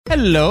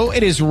Hello,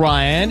 it is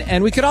Ryan,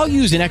 and we could all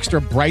use an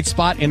extra bright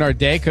spot in our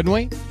day, couldn't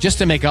we? Just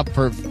to make up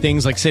for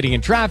things like sitting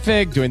in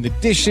traffic, doing the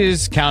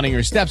dishes, counting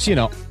your steps,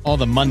 all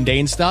the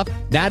mundane stuff.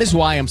 That is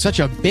why I'm such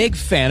a big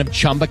fan of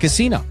Chumba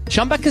Casino.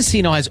 Chumba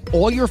Casino has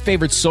all your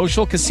favorite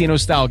social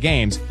casino-style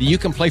games that you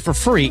can play for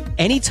free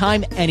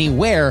anytime,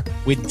 anywhere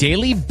with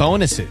daily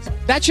bonuses.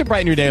 That should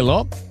brighten your day a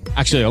little.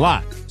 Actually, a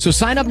lot. So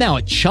sign up now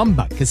at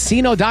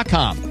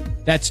ChumbaCasino.com.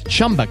 That's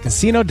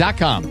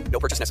ChumbaCasino.com. No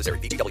purchase necessary.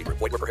 VGW Group.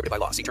 Void where prohibited by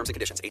law. See terms and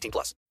conditions.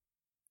 18+.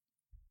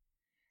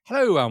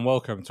 Hello and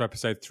welcome to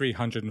episode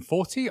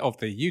 340 of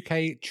the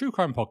UK True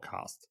Crime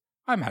Podcast.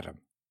 I'm Adam.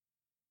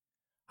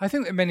 I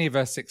think that many of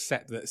us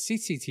accept that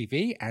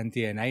CCTV and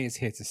DNA is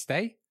here to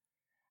stay,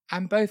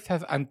 and both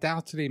have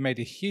undoubtedly made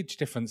a huge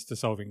difference to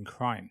solving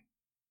crime.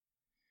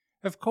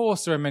 Of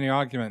course, there are many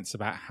arguments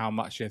about how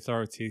much the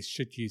authorities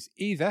should use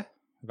either,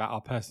 about our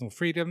personal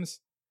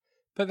freedoms,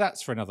 but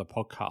that's for another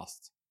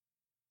podcast.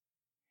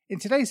 In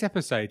today's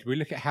episode, we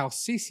look at how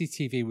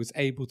CCTV was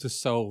able to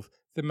solve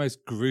the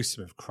most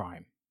gruesome of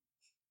crime.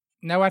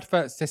 No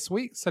adverts this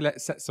week, so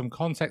let's set some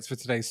context for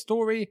today's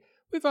story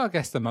with our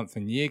Guess the Month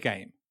and Year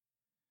game.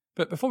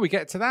 But before we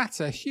get to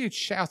that, a huge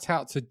shout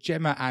out to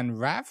Gemma and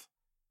Rav.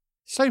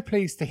 So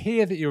pleased to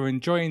hear that you're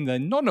enjoying the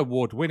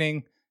non-award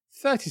winning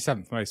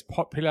 37th most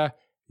popular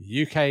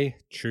UK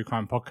True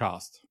Crime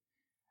Podcast.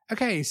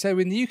 Okay, so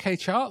in the UK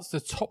charts, the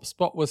top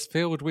spot was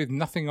filled with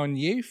Nothing on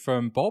You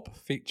from Bob,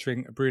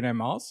 featuring Bruno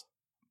Mars.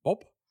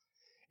 Bob.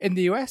 In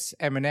the US,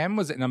 Eminem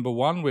was at number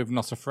 1 with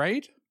Not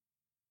Afraid.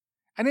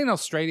 And in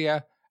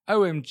Australia,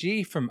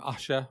 OMG from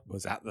Usher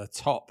was at the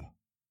top.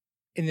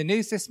 In the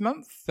news this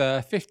month,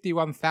 the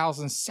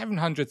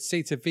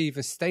 51,700-seater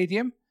Viva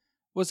Stadium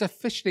was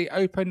officially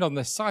opened on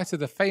the site of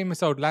the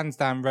famous old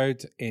Lansdowne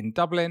Road in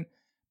Dublin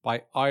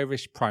by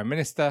Irish Prime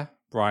Minister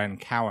Brian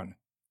Cowen.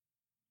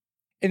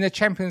 In the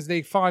Champions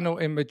League final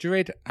in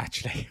Madrid,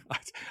 actually,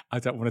 I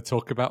don't want to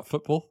talk about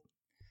football.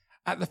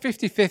 At the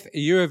 55th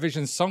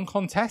Eurovision Song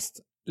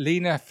Contest,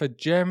 Lena for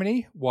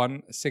Germany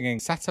won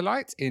singing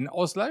Satellite in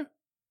Oslo.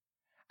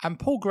 And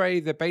Paul Gray,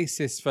 the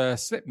bassist for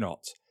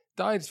Slipknot,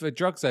 died of a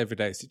drugs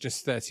overdose at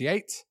just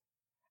 38.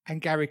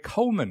 And Gary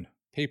Coleman,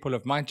 people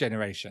of my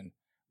generation,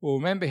 will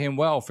remember him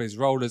well for his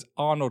role as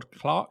Arnold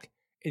Clark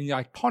in the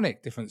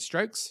iconic Different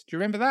Strokes. Do you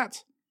remember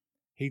that?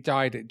 He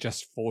died at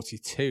just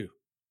 42.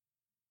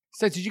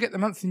 So did you get the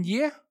month and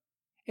year?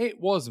 It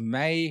was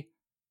May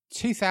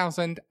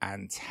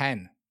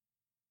 2010.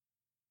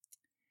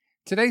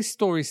 Today's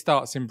story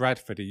starts in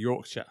Bradford,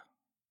 Yorkshire.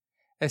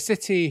 A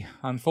city,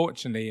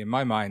 unfortunately, in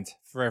my mind,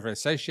 forever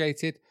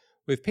associated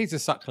with Peter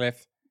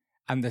Sutcliffe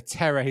and the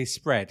terror he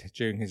spread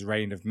during his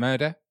reign of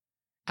murder,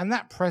 and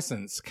that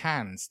presence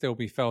can still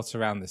be felt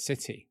around the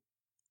city.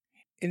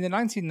 In the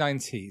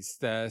 1990s,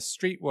 the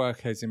street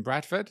workers in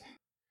Bradford,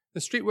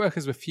 the street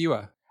workers were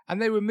fewer, and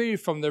they were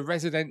moved from the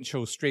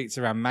residential streets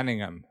around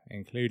Manningham,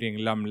 including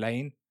Lum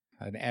Lane,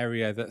 an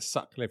area that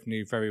Sutcliffe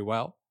knew very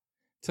well,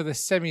 to the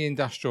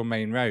semi-industrial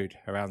main road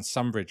around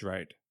Sunbridge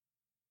Road.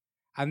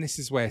 And this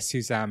is where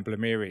Suzanne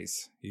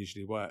Blamiris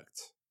usually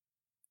worked.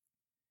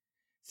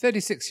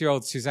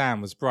 36-year-old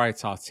Suzanne was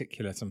bright,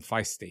 articulate and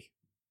feisty.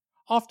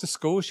 After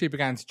school, she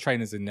began to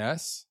train as a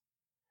nurse.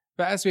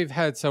 But as we've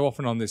heard so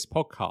often on this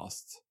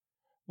podcast,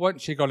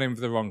 once she got in with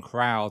the wrong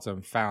crowd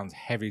and found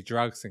heavy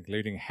drugs,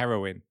 including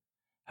heroin,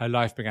 her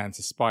life began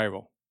to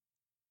spiral.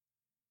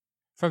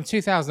 From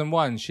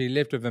 2001, she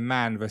lived with a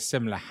man with a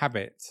similar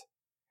habit,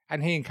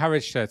 and he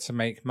encouraged her to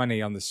make money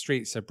on the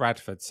streets of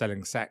Bradford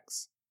selling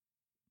sex.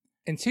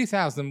 In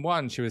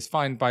 2001, she was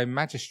fined by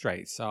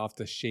magistrates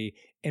after she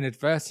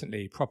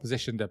inadvertently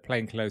propositioned a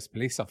plainclothes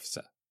police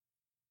officer.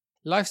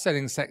 Life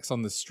selling sex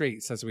on the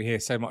streets, as we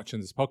hear so much on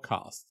this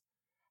podcast,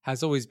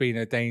 has always been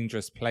a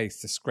dangerous place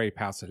to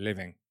scrape out a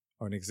living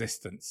or an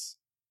existence.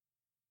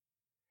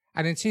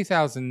 And in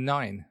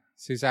 2009,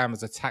 Suzanne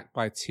was attacked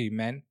by 2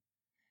 men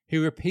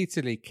who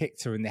repeatedly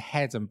kicked her in the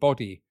head and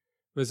body,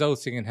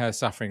 resulting in her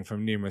suffering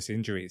from numerous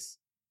injuries.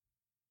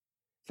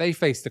 They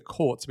faced the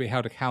court to be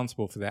held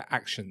accountable for their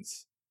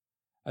actions,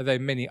 although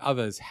many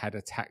others had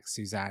attacked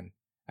Suzanne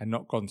and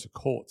not gone to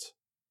court.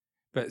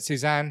 But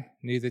Suzanne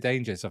knew the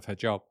dangers of her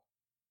job.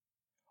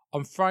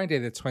 On Friday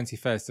the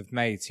 21st of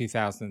May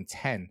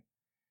 2010,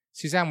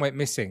 Suzanne went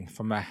missing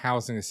from her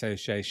housing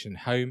association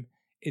home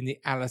in the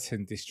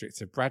Allerton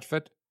district of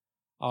Bradford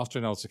after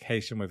an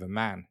altercation with a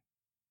man.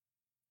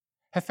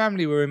 Her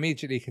family were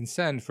immediately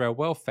concerned for her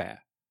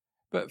welfare,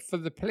 but for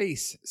the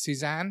police,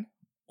 Suzanne,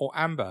 or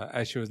Amber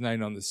as she was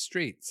known on the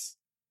streets,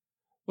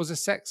 was a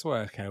sex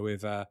worker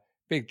with a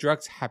big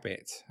drugs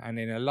habit, and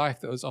in a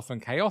life that was often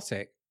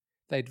chaotic,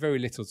 they had very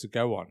little to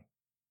go on.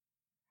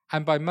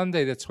 And by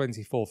Monday the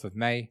 24th of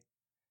May,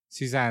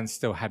 Suzanne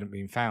still hadn't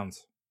been found.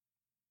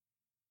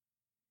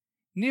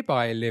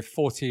 Nearby lived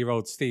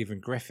 40-year-old Stephen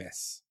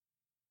Griffiths.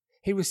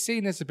 He was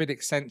seen as a bit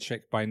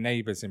eccentric by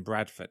neighbours in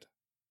Bradford.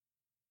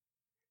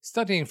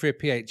 Studying for a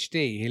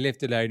PhD, he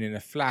lived alone in a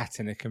flat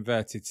in a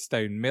converted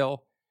stone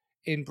mill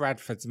in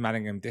Bradford's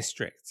Manningham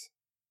district.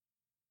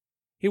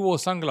 He wore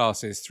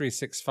sunglasses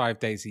 365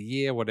 days a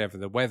year, whatever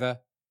the weather,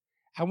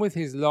 and with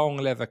his long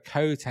leather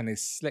coat and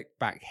his slick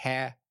back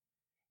hair,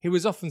 he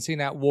was often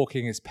seen out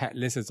walking his pet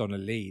lizards on a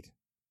lead.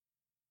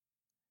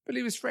 But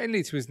he was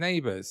friendly to his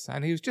neighbours,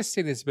 and he was just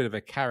seen as a bit of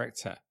a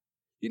character.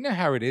 You know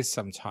how it is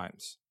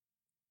sometimes.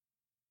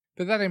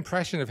 But that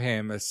impression of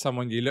him as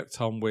someone you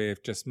looked on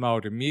with just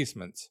mild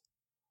amusement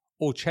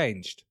all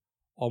changed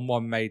on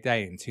one May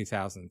day in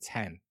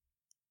 2010.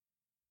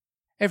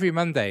 Every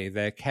Monday,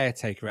 their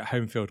caretaker at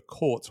Homefield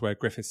Court, where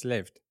Griffiths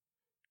lived,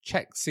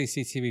 checked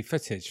CCTV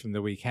footage from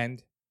the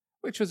weekend,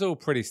 which was all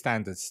pretty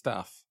standard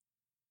stuff.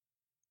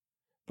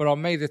 But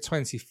on May the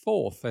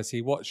 24th, as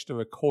he watched the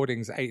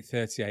recordings at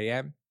 8:30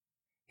 a.m,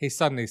 he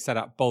suddenly sat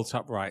up bolt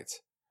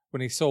upright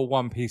when he saw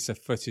one piece of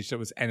footage that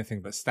was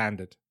anything but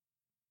standard.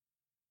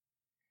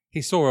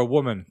 He saw a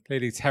woman,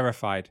 clearly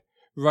terrified,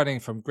 running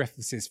from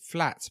Griffiths'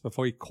 flat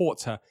before he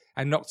caught her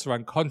and knocked her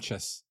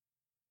unconscious.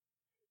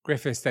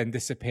 Griffiths then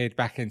disappeared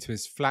back into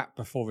his flat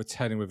before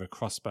returning with a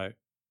crossbow.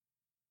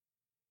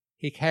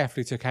 He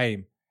carefully took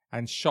aim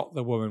and shot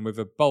the woman with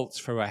a bolt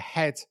through her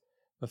head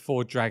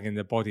before dragging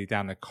the body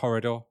down a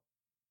corridor.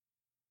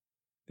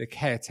 The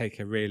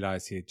caretaker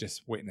realised he had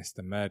just witnessed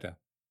a murder.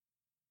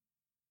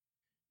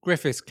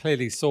 Griffiths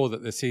clearly saw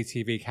that the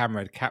CCTV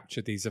camera had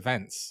captured these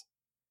events,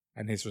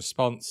 and his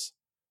response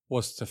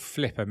was to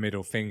flip a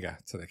middle finger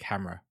to the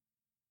camera.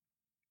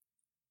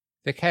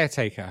 The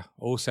caretaker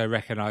also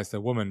recognised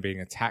the woman being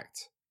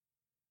attacked,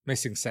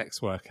 missing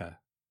sex worker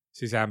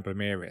Suzanne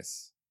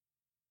Blameres.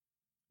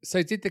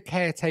 So did the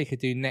caretaker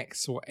do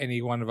next what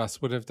any one of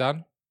us would have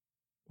done?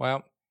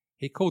 Well,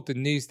 he called the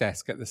news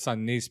desk at the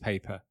Sun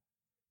newspaper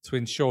to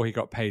ensure he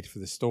got paid for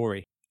the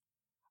story.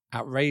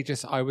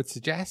 Outrageous, I would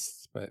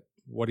suggest, but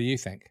what do you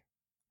think?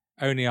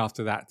 Only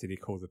after that did he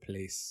call the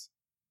police.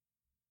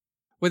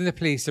 When the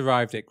police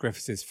arrived at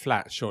Griffiths'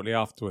 flat shortly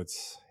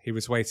afterwards, he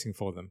was waiting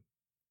for them.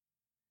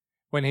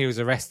 When he was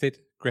arrested,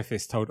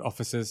 Griffiths told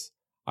officers,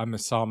 "I'm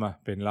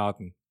Osama bin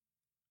Laden."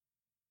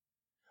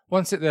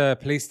 Once at the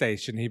police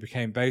station, he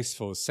became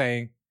boastful,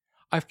 saying,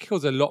 "I've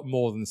killed a lot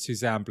more than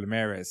Suzanne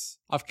Blameres.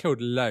 I've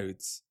killed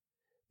loads.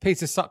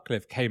 Peter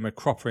Sutcliffe came a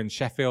cropper in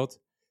Sheffield.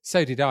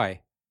 So did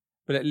I.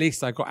 But at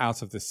least I got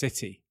out of the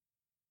city."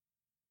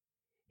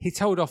 He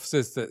told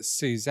officers that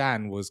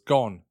Suzanne was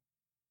gone.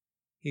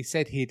 He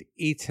said he'd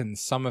eaten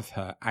some of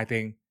her,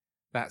 adding,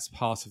 "That's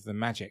part of the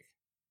magic."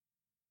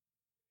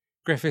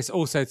 Griffiths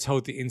also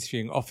told the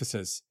interviewing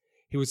officers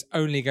he was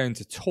only going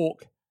to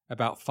talk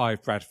about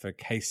 5 Bradford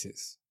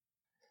cases.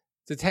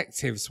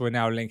 Detectives were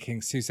now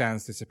linking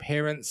Suzanne's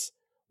disappearance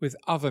with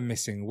other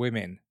missing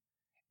women,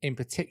 in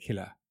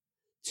particular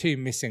 2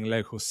 missing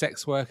local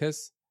sex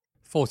workers,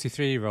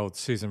 43-year-old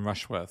Susan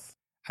Rushworth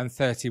and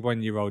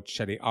 31-year-old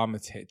Shelley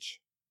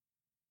Armitage.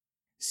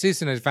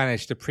 Susan had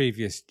vanished the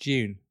previous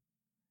June.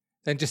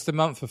 Then just a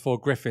month before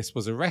Griffiths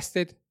was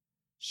arrested,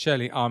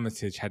 Shelley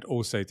Armitage had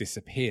also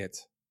disappeared.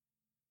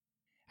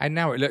 And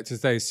now it looked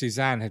as though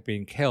Suzanne had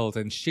been killed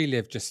and she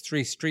lived just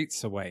 3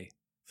 streets away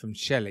from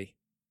Shelley.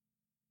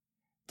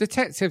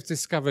 Detectives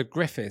discovered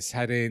Griffiths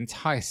had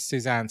enticed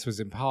Suzanne to his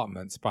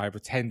apartment by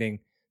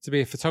pretending to be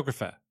a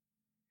photographer,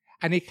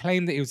 and he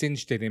claimed that he was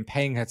interested in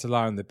paying her to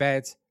lie on the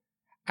bed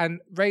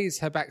and raise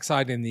her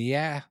backside in the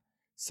air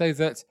so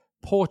that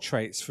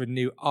portraits for a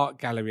new art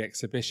gallery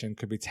exhibition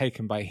could be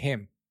taken by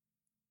him.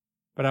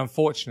 But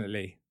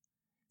unfortunately,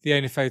 the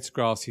only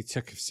photographs he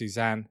took of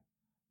Suzanne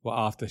were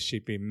after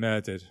she'd been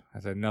murdered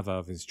at another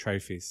of his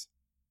trophies.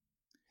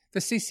 The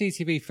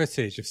CCTV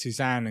footage of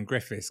Suzanne and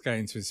Griffiths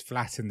going to his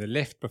flat in the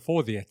lift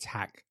before the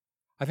attack,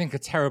 I think, are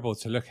terrible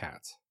to look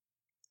at.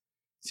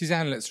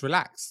 Suzanne looks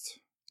relaxed,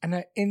 and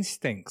her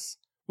instincts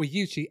were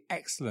usually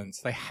excellent.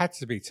 They had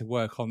to be to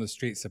work on the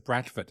streets of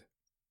Bradford.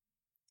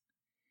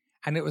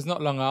 And it was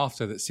not long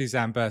after that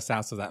Suzanne burst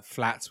out of that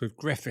flat with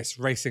Griffiths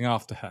racing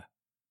after her,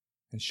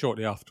 and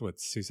shortly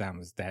afterwards Suzanne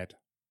was dead.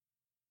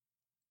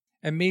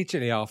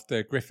 Immediately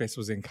after Griffiths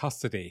was in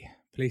custody,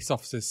 police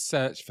officers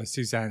searched for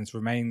Suzanne's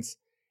remains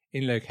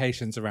in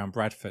locations around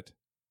Bradford.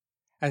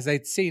 As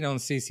they'd seen on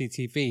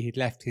CCTV, he'd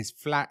left his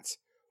flat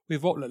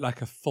with what looked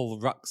like a full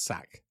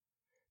rucksack.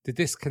 Did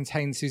this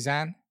contain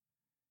Suzanne?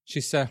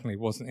 She certainly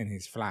wasn't in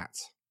his flat.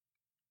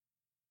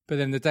 But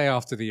then the day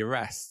after the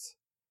arrest,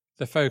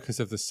 the focus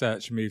of the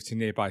search moved to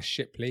nearby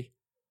Shipley,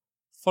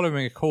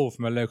 following a call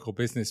from a local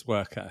business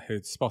worker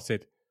who'd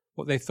spotted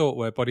what they thought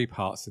were body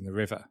parts in the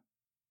river.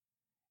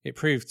 It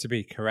proved to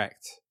be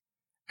correct,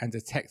 and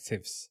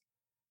detectives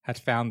had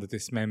found the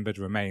dismembered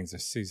remains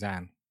of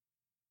Suzanne.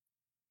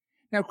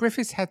 Now,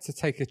 Griffiths had to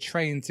take a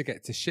train to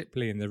get to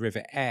Shipley in the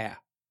River Aire.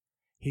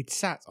 He'd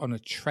sat on a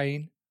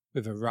train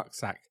with a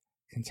rucksack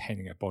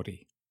containing a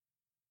body.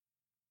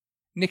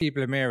 Nikki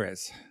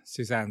Blameres,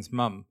 Suzanne's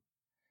mum,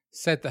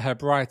 said that her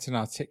bright and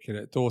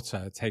articulate daughter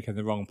had taken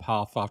the wrong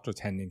path after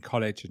attending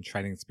college and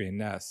training to be a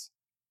nurse.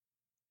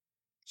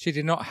 She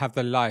did not have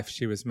the life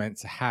she was meant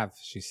to have,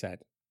 she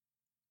said.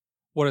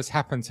 What has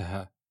happened to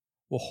her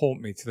will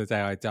haunt me to the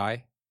day I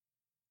die.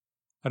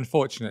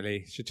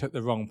 Unfortunately, she took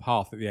the wrong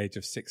path at the age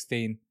of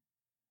 16,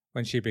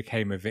 when she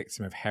became a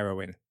victim of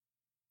heroin.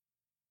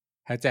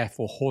 Her death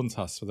will haunt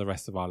us for the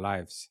rest of our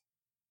lives.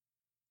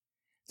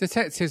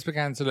 Detectives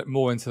began to look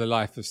more into the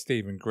life of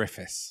Stephen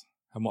Griffiths,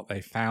 and what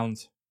they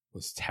found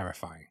was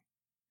terrifying.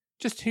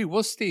 Just who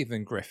was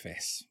Stephen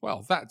Griffiths?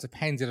 Well, that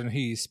depended on who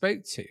you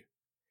spoke to,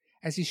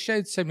 as he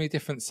showed so many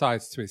different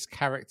sides to his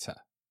character.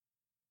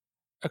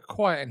 A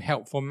quiet and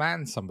helpful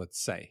man, some would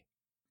say.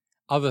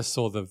 Others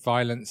saw the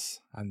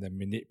violence and the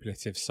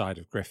manipulative side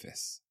of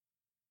Griffiths.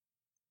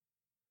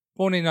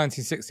 Born in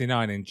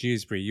 1969 in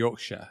Dewsbury,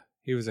 Yorkshire,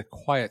 he was a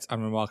quiet,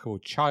 unremarkable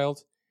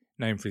child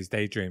known for his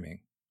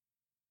daydreaming.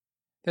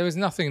 There was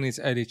nothing in his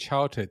early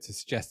childhood to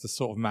suggest the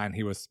sort of man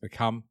he was to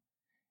become,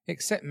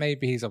 except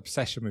maybe his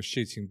obsession with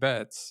shooting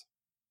birds.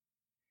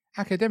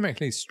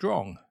 Academically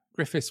strong,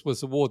 Griffiths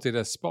was awarded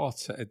a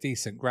spot at a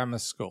decent grammar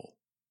school.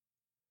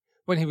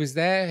 When he was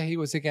there, he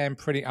was again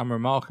pretty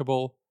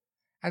unremarkable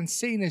and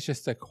seen as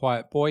just a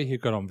quiet boy who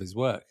got on with his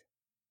work.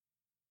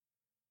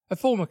 A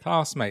former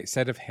classmate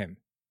said of him,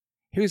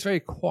 he was very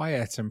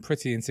quiet and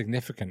pretty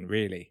insignificant,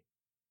 really.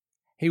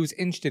 He was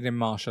interested in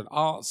martial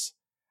arts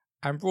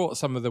and brought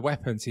some of the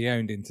weapons he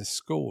owned into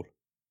school.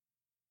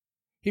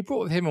 He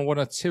brought with him on 1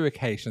 or 2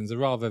 occasions a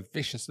rather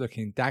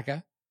vicious-looking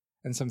dagger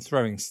and some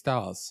throwing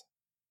stars.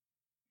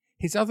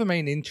 His other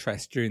main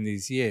interest during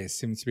these years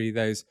seemed to be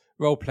those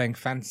role-playing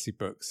fantasy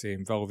books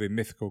involving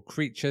mythical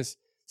creatures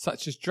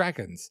such as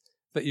dragons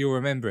that you'll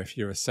remember if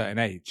you're a certain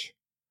age,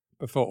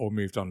 before it all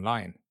moved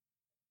online.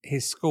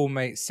 His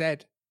schoolmates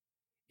said,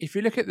 if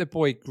you look at the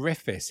boy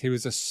Griffiths, he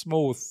was a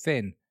small,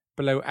 thin,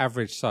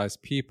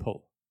 below-average-sized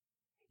pupil.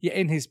 Yet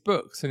in his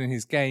books and in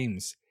his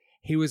games,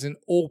 he was an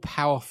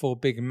all-powerful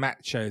big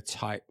macho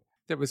type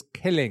that was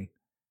killing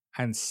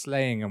and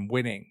slaying and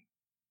winning.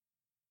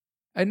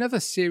 Another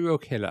serial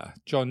killer,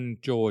 John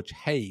George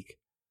Haigh,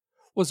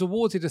 was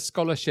awarded a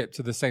scholarship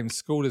to the same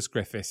school as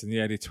Griffiths in the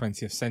early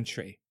 20th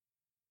century.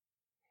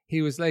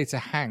 He was later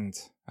hanged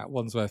at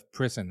Wandsworth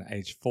Prison at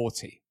age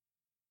 40.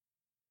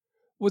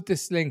 Would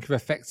this link have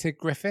affected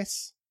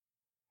Griffiths?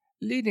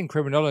 Leading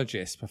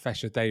criminologist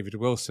Professor David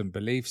Wilson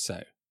believes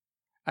so.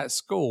 At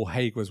school,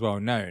 Haigh was well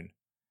known,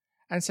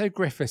 and so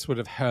Griffiths would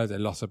have heard a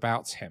lot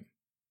about him.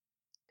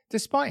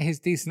 Despite his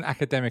decent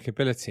academic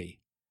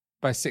ability,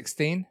 by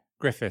 16,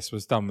 Griffiths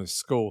was done with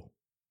school.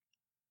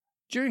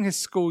 During his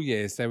school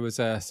years, there was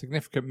a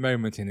significant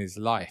moment in his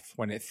life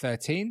when at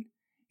 13,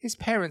 his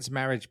parents'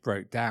 marriage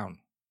broke down.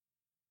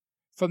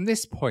 From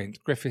this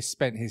point, Griffiths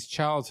spent his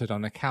childhood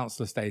on a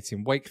council estate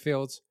in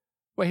Wakefield,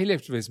 where he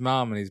lived with his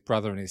mum and his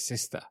brother and his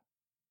sister.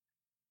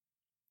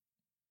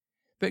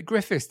 But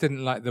Griffiths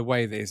didn't like the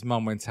way that his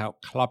mum went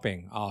out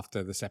clubbing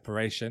after the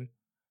separation,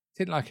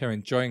 didn't like her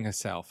enjoying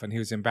herself, and he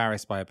was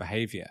embarrassed by her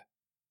behaviour.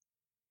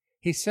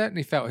 He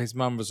certainly felt his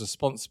mum was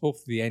responsible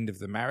for the end of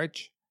the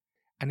marriage,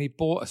 and he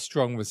bore a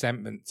strong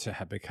resentment to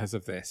her because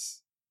of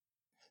this.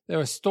 There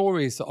are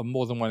stories that on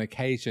more than one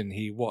occasion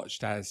he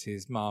watched as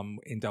his mum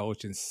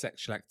indulged in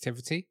sexual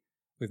activity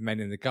with men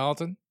in the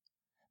garden,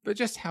 but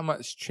just how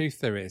much truth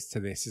there is to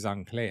this is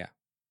unclear.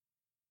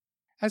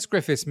 As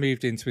Griffiths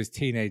moved into his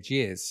teenage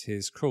years,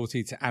 his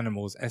cruelty to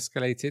animals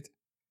escalated,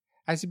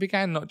 as he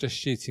began not just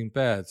shooting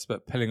birds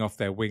but pulling off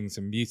their wings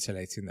and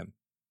mutilating them.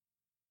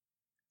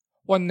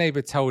 One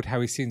neighbour told how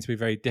he seemed to be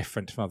very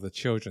different from other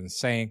children,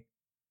 saying,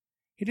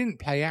 "He didn't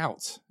play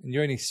out, and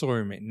you only saw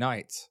him at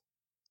night.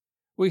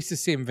 We used to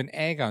see him with an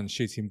air gun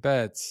shooting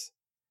birds.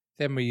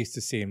 Then we used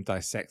to see him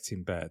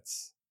dissecting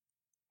birds.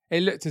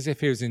 It looked as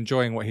if he was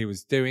enjoying what he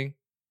was doing.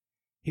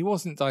 He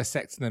wasn't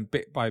dissecting them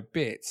bit by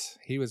bit,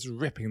 he was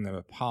ripping them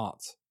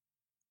apart.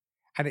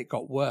 And it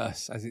got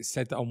worse, as it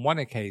said that on one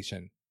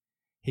occasion,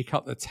 he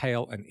cut the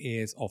tail and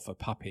ears off a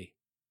puppy.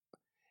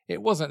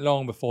 It wasn't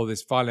long before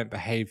this violent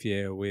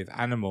behaviour with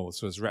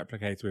animals was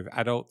replicated with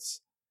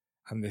adults,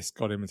 and this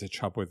got him into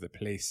trouble with the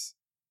police.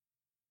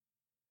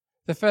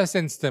 The first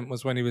incident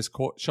was when he was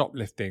caught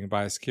shoplifting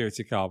by a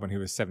security guard when he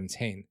was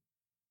 17.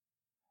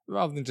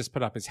 Rather than just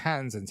put up his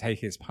hands and take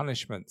his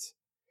punishment,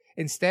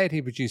 instead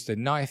he produced a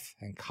knife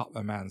and cut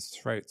the man's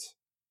throat.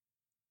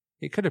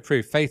 It could have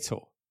proved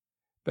fatal,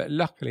 but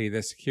luckily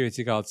the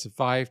security guard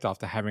survived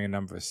after having a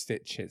number of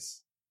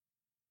stitches.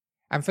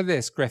 And for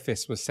this,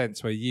 Griffiths was sent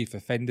to a youth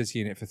offenders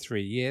unit for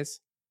 3 years.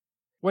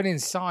 When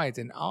inside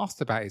and asked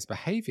about his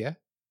behaviour,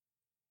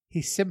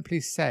 he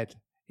simply said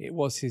it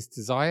was his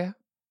desire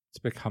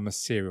to become a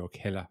serial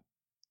killer.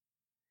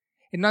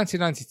 In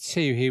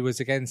 1992, he was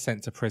again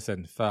sent to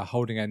prison for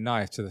holding a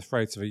knife to the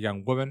throat of a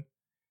young woman,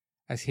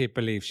 as he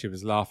believed she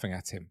was laughing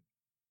at him.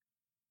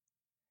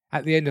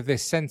 At the end of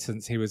this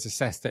sentence, he was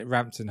assessed at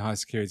Rampton High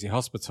Security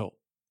Hospital,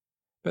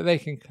 but they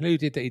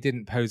concluded that he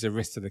didn't pose a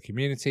risk to the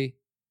community,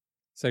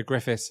 so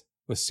Griffiths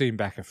was soon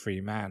back a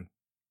free man.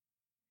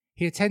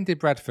 He attended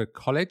Bradford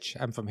College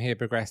and from here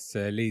progressed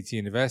to Leeds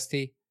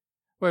University,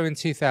 where in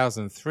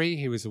 2003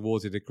 he was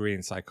awarded a degree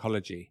in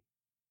psychology.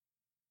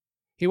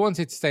 He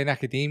wanted to stay in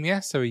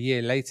academia, so a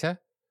year later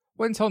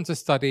went on to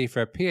study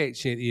for a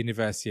PhD at the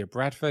University of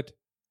Bradford,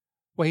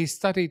 where he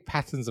studied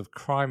patterns of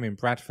crime in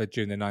Bradford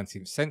during the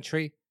 19th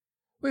century,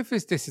 with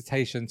his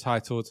dissertation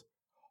titled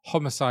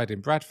Homicide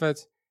in Bradford,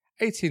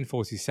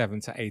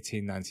 1847 to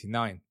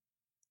 1899.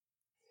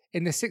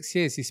 In the 6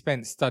 years he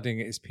spent studying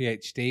at his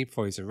PhD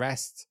before his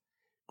arrest,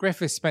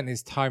 Griffiths spent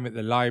his time at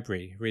the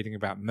library reading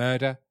about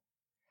murder,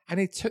 and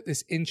he took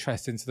this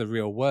interest into the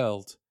real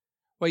world,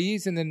 where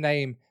using the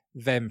name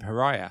Them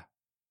Pariah,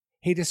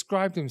 he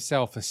described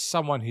himself as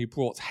someone who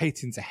brought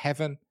hate into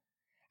heaven,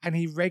 and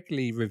he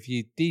regularly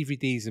reviewed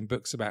DVDs and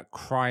books about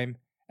crime,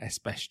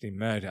 especially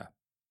murder.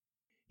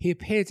 He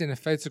appeared in a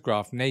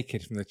photograph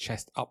naked from the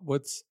chest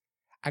upwards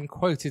and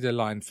quoted a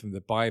line from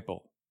the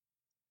Bible.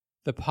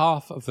 The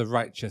path of the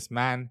righteous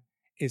man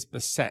is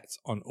beset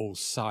on all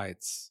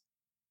sides.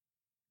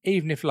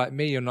 Even if, like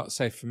me, you're not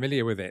so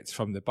familiar with it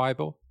from the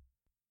Bible,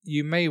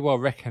 you may well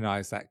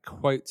recognise that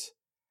quote,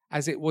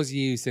 as it was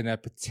used in a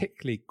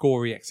particularly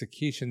gory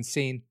execution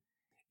scene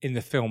in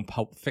the film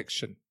Pulp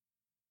Fiction.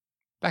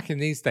 Back in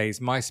these days,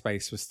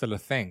 MySpace was still a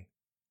thing,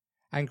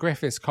 and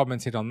Griffiths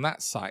commented on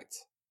that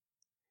site,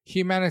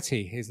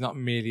 "Humanity is not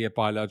merely a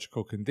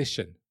biological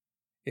condition,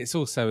 it's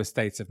also a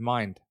state of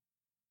mind.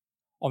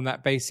 On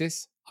that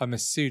basis, I'm a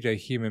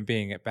pseudo-human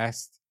being at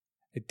best,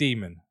 a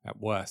demon at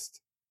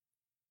worst."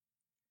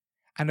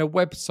 And a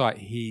website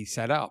he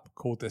set up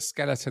called The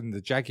Skeleton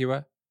the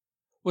Jaguar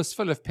was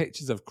full of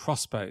pictures of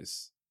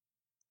crossbows.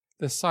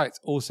 The site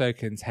also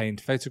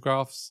contained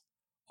photographs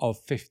of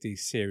 50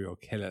 serial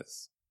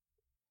killers.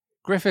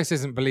 Griffiths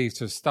isn't believed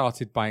to have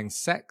started buying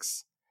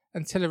sex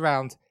until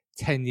around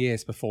 10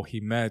 years before he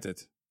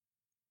murdered.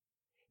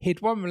 He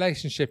had one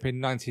relationship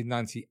in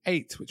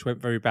 1998 which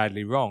went very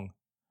badly wrong,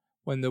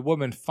 when the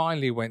woman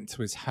finally went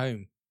to his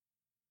home.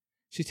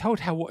 She told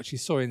how what she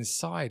saw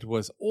inside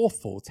was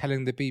awful,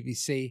 telling the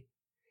BBC,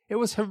 "It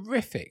was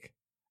horrific,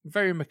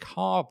 very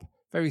macabre,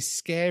 very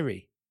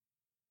scary.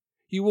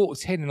 You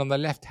walked in and on the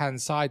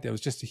left-hand side there was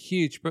just a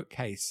huge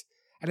bookcase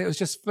and it was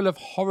just full of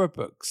horror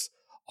books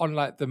on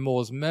like the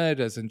Moors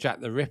Murders and Jack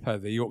the Ripper,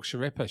 the Yorkshire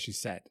Ripper," she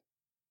said.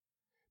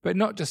 But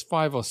not just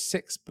 5 or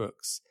 6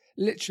 books,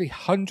 literally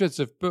hundreds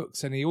of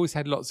books, and he always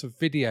had lots of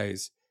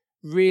videos,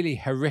 really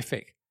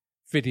horrific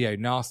video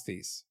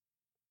nasties.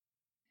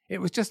 It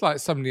was just like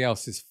somebody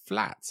else's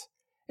flat.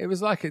 It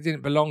was like it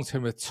didn't belong to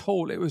him at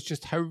all. It was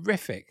just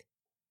horrific.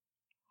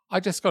 I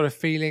just got a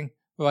feeling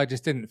where I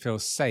just didn't feel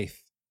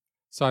safe.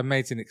 So I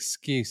made an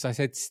excuse. I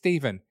said,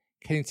 "Stephen,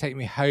 can you take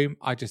me home?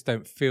 I just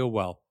don't feel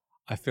well.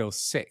 I feel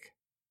sick."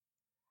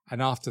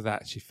 And after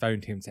that, she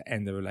phoned him to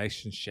end the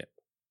relationship.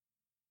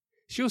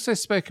 She also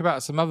spoke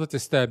about some other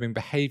disturbing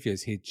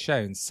behaviours he'd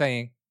shown,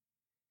 saying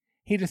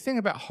he'd a thing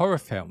about horror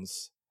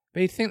films,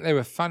 but he'd think they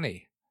were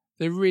funny.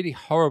 They're really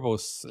horrible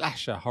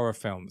slasher horror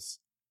films.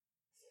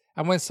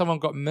 And when someone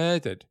got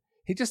murdered,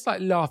 he'd just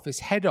like laugh his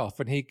head off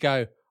and he'd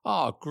go,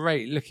 "Oh,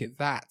 great, look at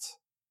that."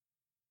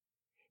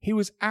 He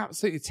was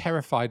absolutely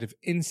terrified of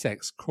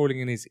insects crawling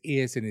in his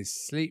ears in his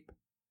sleep,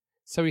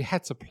 so he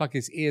had to plug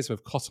his ears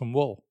with cotton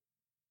wool.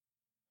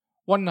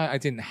 One night I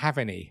didn't have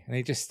any, and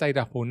he just stayed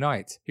up all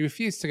night. He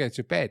refused to go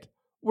to bed,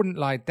 wouldn't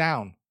lie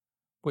down,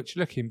 which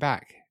looking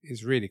back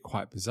is really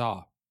quite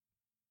bizarre.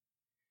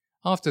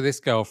 After this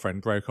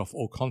girlfriend broke off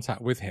all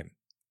contact with him,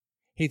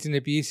 he'd an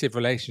abusive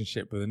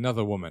relationship with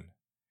another woman,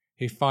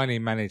 who finally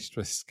managed to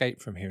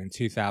escape from him in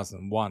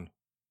 2001.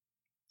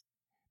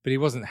 But he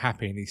wasn't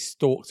happy and he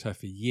stalked her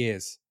for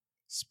years,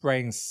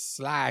 spraying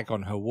slag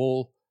on her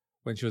wall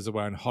when she was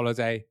away on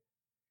holiday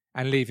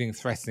and leaving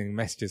threatening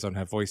messages on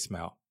her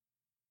voicemail.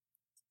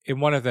 In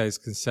one of those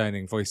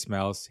concerning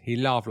voicemails, he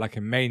laughed like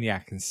a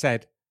maniac and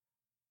said,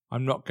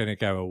 "I'm not going to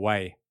go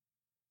away,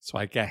 so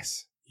I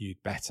guess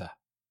you'd better."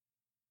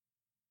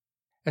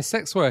 A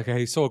sex worker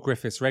who saw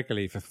Griffiths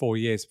regularly for 4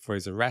 years before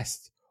his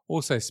arrest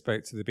also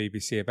spoke to the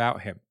BBC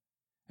about him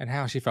and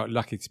how she felt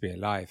lucky to be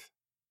alive.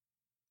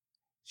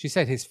 She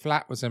said his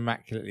flat was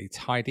immaculately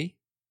tidy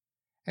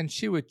and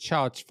she would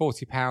charge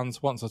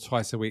 £40 once or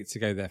twice a week to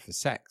go there for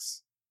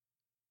sex.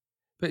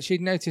 But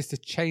she'd noticed a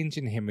change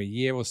in him a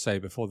year or so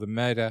before the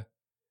murder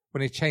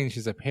when he changed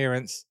his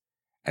appearance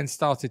and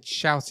started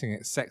shouting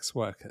at sex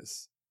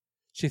workers.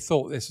 She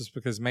thought this was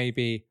because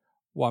maybe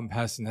one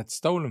person had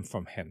stolen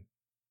from him.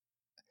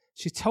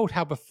 She told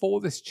how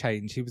before this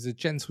change he was a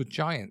gentle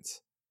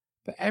giant,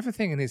 but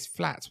everything in his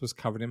flat was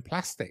covered in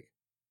plastic.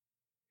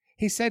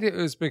 He said it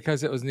was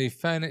because it was new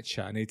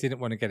furniture and he didn't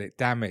want to get it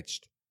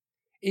damaged.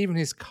 Even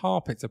his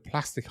carpets had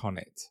plastic on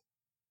it.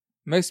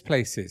 Most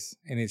places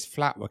in his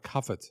flat were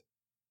covered.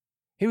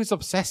 He was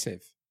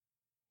obsessive.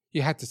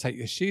 You had to take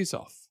your shoes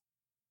off.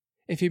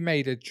 If you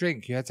made a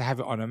drink, you had to have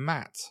it on a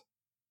mat.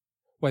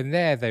 When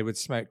there, they would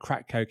smoke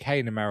crack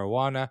cocaine and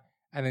marijuana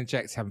and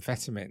inject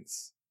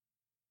amphetamines.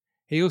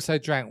 He also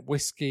drank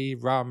whiskey,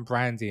 rum,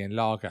 brandy and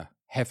lager,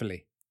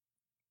 heavily.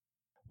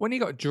 When he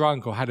got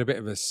drunk or had a bit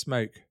of a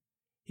smoke,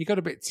 he got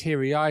a bit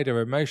teary-eyed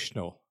or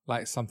emotional,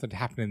 like something had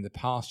happened in the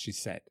past, she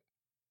said.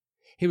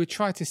 He would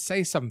try to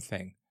say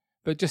something,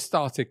 but just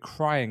started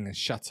crying and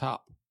shut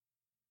up.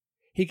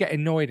 He'd get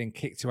annoyed and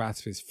kicked her out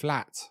of his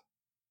flat.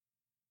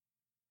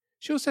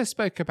 She also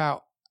spoke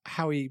about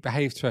how he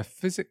behaved to her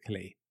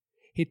physically.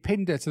 He'd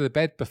pinned her to the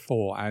bed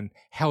before and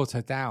held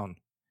her down,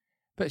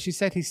 But she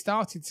said he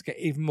started to get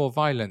even more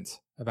violent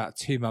about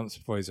 2 months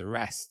before his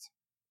arrest.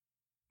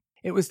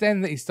 It was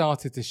then that he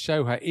started to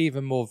show her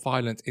even more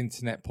violent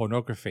internet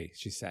pornography,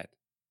 she said.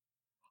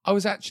 I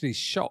was actually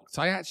shocked.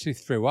 I actually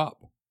threw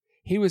up.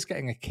 He was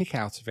getting a kick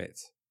out of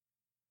it.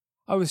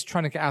 I was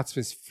trying to get out of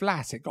his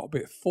flat. It got a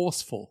bit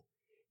forceful.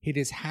 He had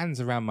his hands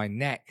around my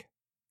neck.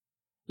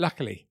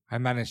 Luckily, I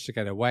managed to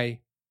get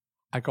away.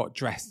 I got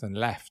dressed and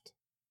left.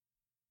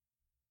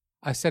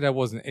 I said I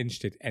wasn't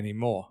interested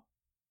anymore.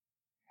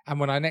 And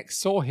when I next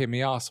saw him,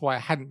 he asked why I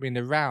hadn't been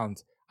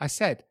around. I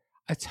said,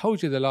 I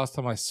told you the last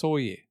time I saw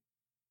you.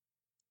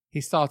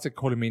 He started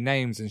calling me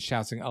names and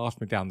shouting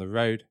after me down the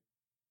road.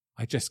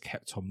 I just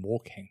kept on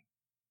walking.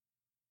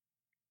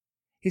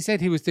 He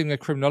said he was doing a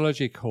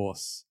criminology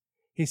course.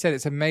 He said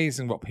it's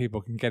amazing what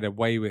people can get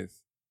away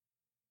with.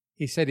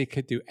 He said he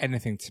could do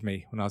anything to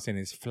me when I was in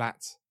his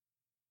flat.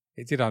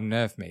 It did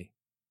unnerve me,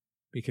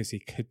 because he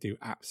could do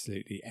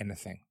absolutely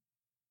anything.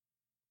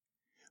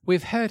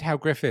 We've heard how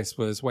Griffiths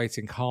was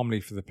waiting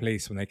calmly for the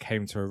police when they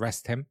came to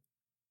arrest him.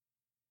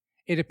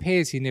 It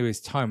appears he knew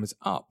his time was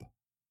up,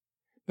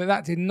 but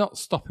that did not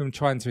stop him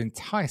trying to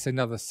entice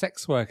another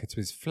sex worker to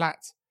his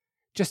flat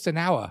just an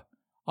hour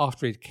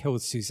after he'd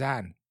killed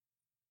Suzanne.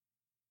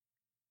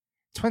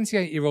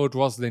 28-year-old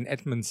Rosalind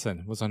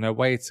Edmondson was on her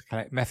way to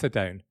collect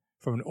methadone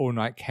from an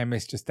all-night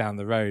chemist just down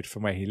the road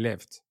from where he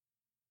lived.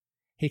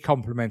 He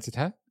complimented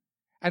her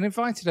and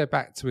invited her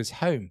back to his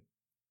home.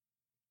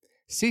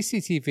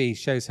 CCTV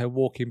shows her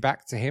walking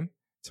back to him,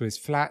 to his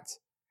flat,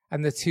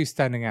 and the two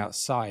standing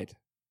outside.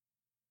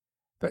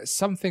 But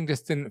something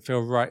just didn't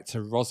feel right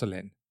to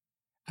Rosalind,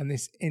 and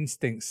this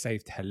instinct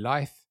saved her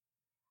life,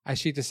 as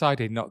she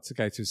decided not to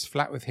go to his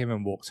flat with him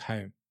and walked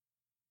home.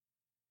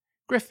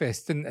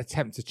 Griffiths didn't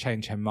attempt to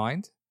change her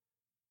mind,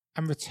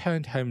 and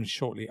returned home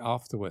shortly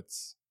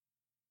afterwards.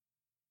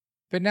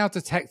 But now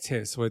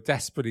detectives were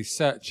desperately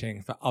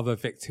searching for other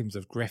victims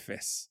of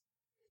Griffiths.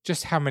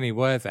 Just how many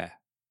were there?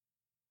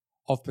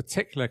 Of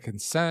particular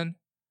concern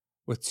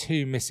were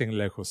two missing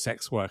local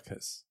sex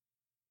workers.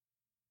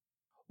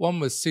 One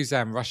was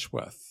Suzanne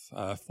Rushworth,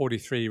 a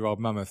 43-year-old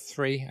mum of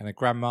three and a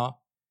grandma,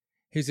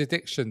 whose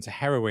addiction to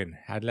heroin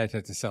had led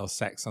her to sell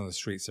sex on the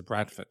streets of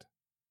Bradford.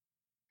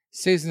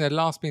 Susan had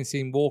last been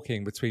seen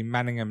walking between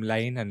Manningham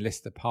Lane and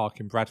Lister Park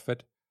in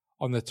Bradford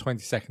on the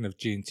 22nd of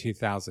June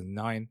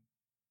 2009,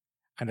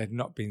 and had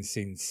not been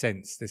seen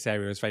since. This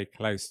area was very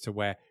close to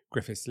where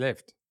Griffiths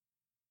lived.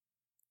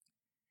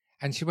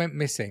 And she went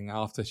missing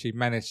after she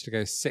managed to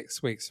go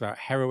 6 weeks without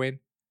heroin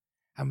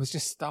and was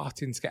just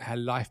starting to get her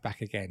life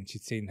back again.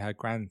 She'd seen her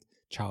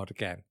grandchild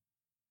again.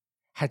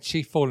 Had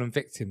she fallen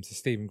victim to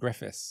Stephen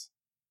Griffiths?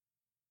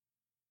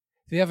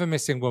 The other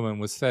missing woman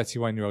was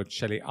 31-year-old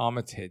Shelley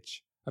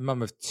Armitage, a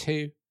mum of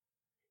two,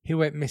 who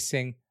went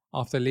missing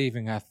after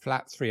leaving her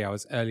flat 3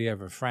 hours earlier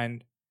with a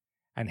friend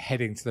and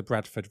heading to the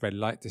Bradford red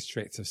light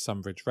district of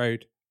Sunbridge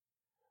Road,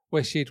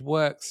 where she had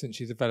worked since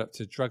she developed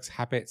a drugs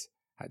habit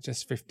at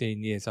just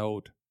 15 years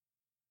old.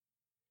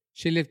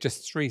 She lived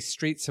just 3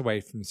 streets away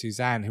from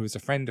Suzanne, who was a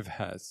friend of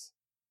hers.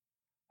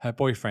 Her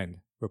boyfriend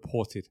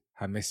reported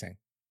her missing.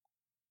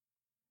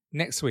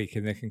 Next week,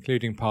 in the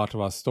concluding part of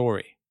our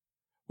story,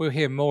 we'll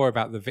hear more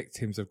about the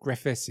victims of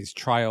Griffiths, his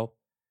trial,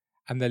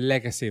 and the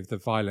legacy of the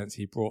violence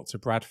he brought to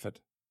Bradford.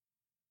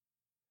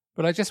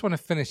 But I just want to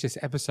finish this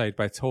episode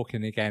by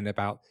talking again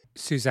about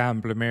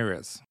Suzanne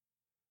Blamires,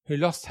 who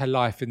lost her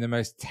life in the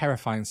most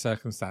terrifying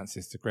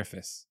circumstances to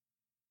Griffiths.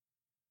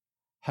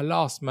 Her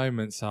last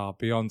moments are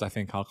beyond, I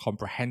think, our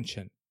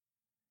comprehension,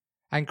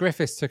 and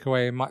Griffiths took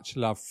away a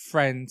much-loved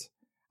friend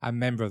and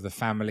member of the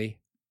family,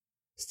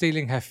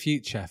 stealing her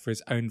future for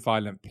his own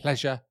violent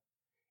pleasure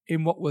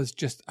in what was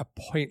just a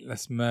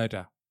pointless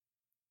murder.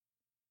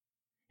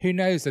 Who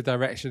knows the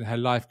direction her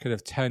life could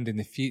have turned in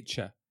the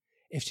future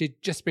if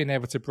she'd just been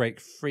able to break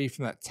free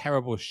from that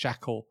terrible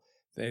shackle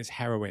that is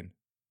heroin.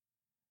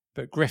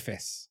 But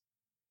Griffiths,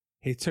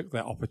 he took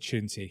that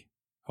opportunity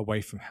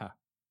away from her.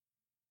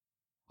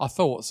 Our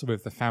thoughts are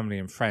with the family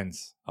and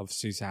friends of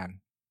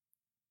Suzanne.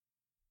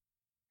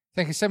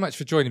 Thank you so much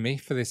for joining me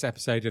for this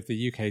episode of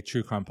the UK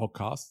True Crime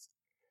Podcast.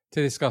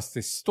 To discuss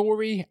this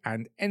story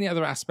and any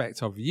other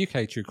aspect of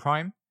UK True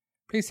Crime,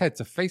 please head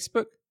to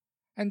Facebook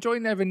and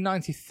join over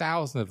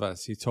 90,000 of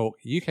us who talk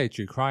UK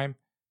True Crime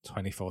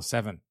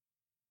 24/7.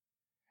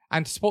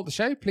 And to support the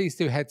show, please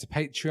do head to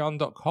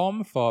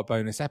patreon.com for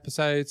bonus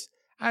episodes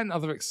and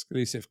other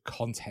exclusive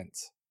content.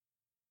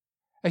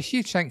 A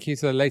huge thank you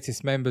to the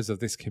latest members of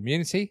this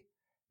community.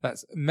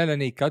 That's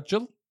Melanie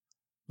Gudgel,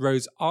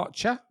 Rose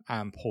Archer,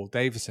 and Paul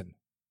Davison.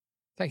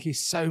 Thank you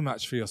so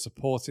much for your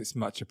support. It's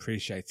much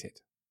appreciated.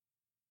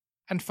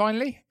 And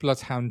finally,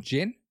 Bloodhound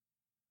Gin.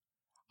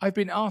 I've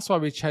been asked why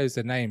we chose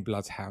the name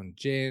Bloodhound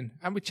Gin,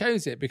 and we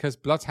chose it because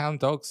bloodhound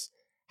dogs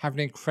have an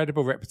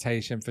incredible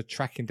reputation for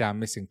tracking down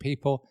missing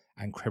people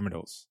and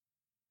criminals.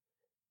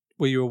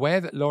 Were you aware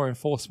that law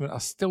enforcement are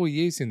still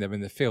using them in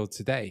the field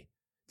today,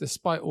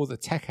 despite all the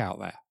tech out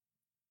there?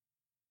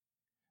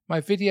 My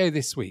video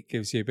this week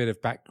gives you a bit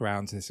of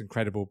background to this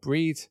incredible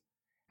breed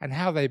and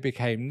how they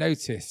became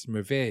noticed and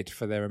revered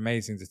for their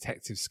amazing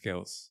detective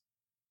skills.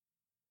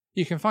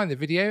 You can find the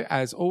video,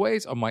 as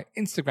always, on my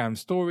Instagram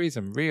stories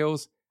and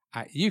reels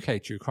at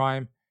UK True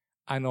Crime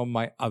and on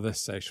my other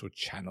social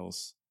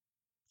channels.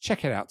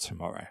 Check it out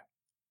tomorrow.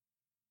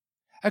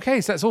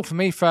 Okay, so that's all for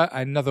me for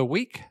another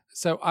week.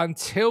 So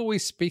until we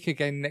speak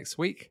again next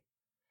week,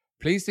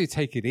 please do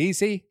take it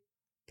easy.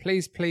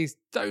 Please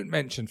don't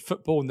mention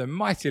football and the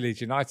mighty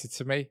Leeds United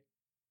to me.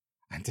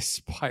 And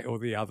despite all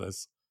the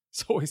others,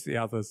 it's always the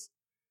others,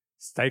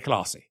 stay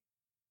classy.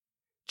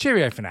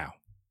 Cheerio for now.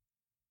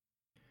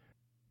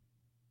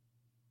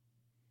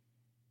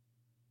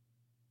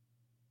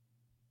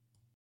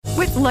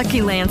 With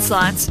Lucky Land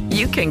Slots,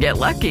 you can get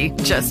lucky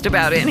just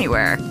about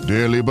anywhere.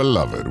 Dearly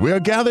beloved, we are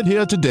gathered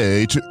here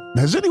today to...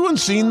 Has anyone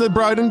seen the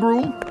bride and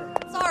groom?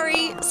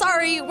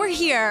 Sorry, we're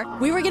here.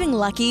 We were getting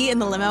lucky in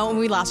the limo and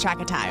we lost track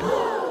of time.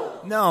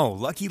 No,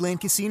 Lucky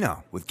Land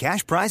Casino, with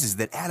cash prizes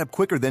that add up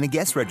quicker than a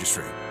guest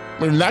registry.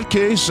 In that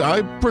case,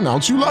 I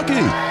pronounce you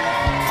lucky.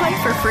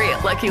 Play for free at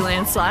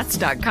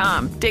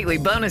LuckyLandSlots.com. Daily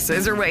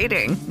bonuses are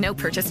waiting. No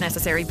purchase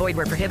necessary. Void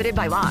where prohibited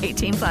by law.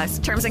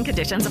 18+. Terms and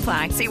conditions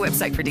apply. See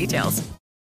website for details.